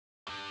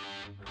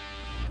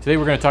Today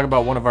we're going to talk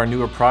about one of our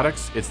newer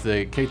products. It's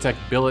the Katech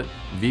billet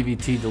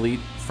VVT delete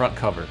front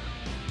cover.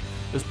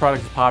 This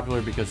product is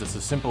popular because it's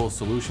a simple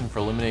solution for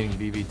eliminating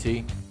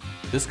VVT.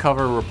 This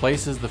cover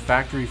replaces the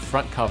factory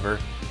front cover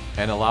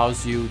and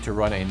allows you to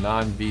run a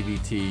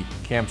non-VVT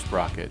cam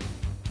sprocket.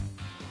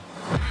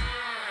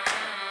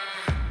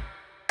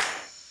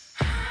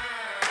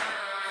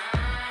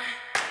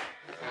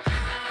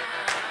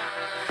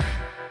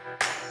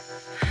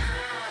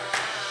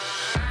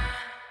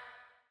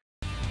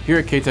 Here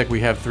at Katech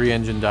we have 3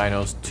 engine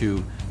dynos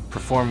to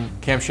perform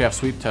camshaft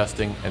sweep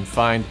testing and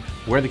find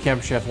where the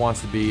camshaft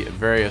wants to be at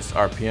various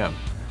RPM.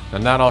 Now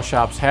not all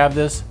shops have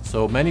this,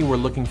 so many were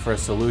looking for a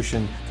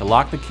solution to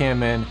lock the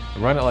cam in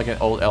and run it like an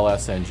old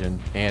LS engine,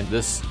 and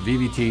this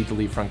VVT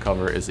delete front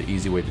cover is the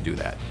easy way to do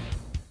that.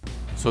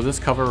 So this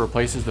cover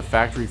replaces the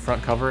factory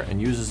front cover and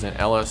uses an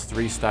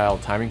LS3 style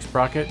timing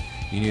sprocket.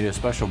 You need a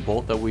special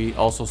bolt that we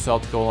also sell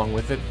to go along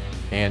with it,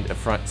 and a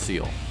front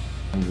seal.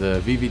 And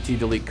the VVT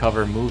delete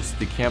cover moves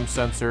the cam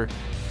sensor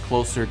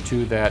closer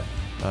to that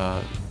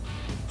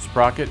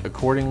sprocket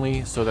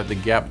accordingly so that the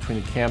gap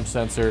between the cam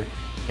sensor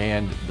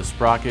and the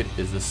sprocket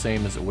is the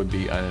same as it would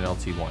be on an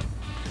LT1.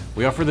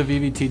 We offer the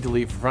VVT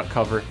delete front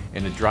cover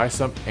in a dry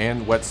sump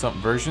and wet sump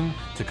version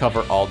to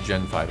cover all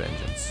Gen 5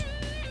 engines.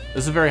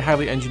 This is a very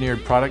highly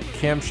engineered product.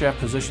 Camshaft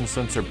position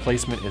sensor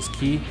placement is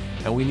key,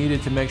 and we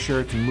needed to make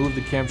sure to move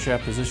the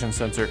camshaft position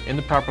sensor in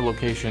the proper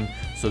location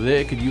so that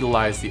it could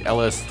utilize the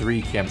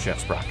LS3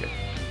 camshaft sprocket.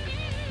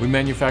 We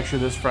manufacture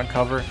this front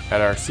cover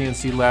at our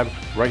CNC lab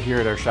right here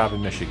at our shop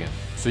in Michigan,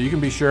 so you can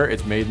be sure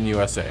it's made in the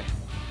USA.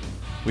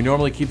 We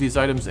normally keep these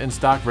items in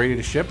stock ready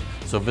to ship,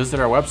 so visit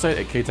our website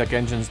at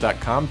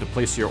katechengines.com to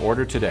place your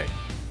order today.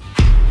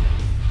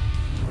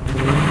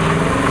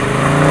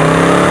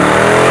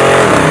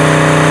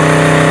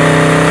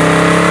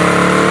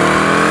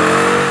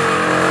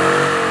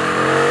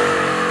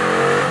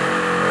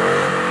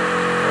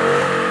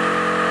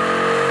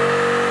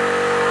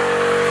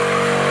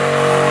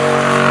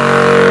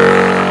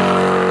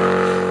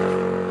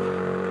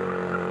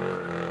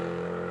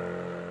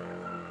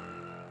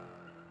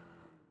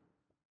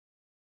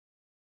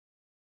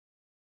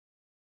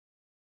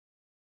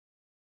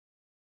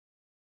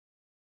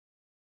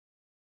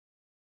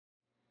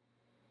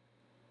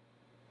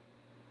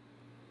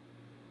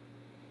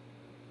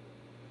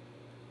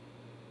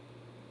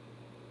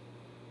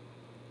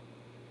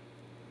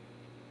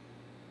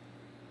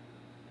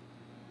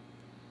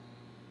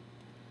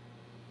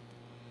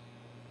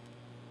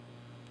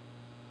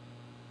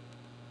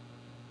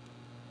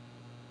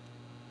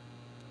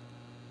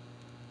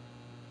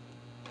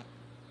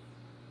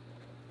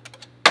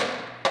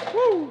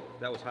 Woo!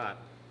 That was hot.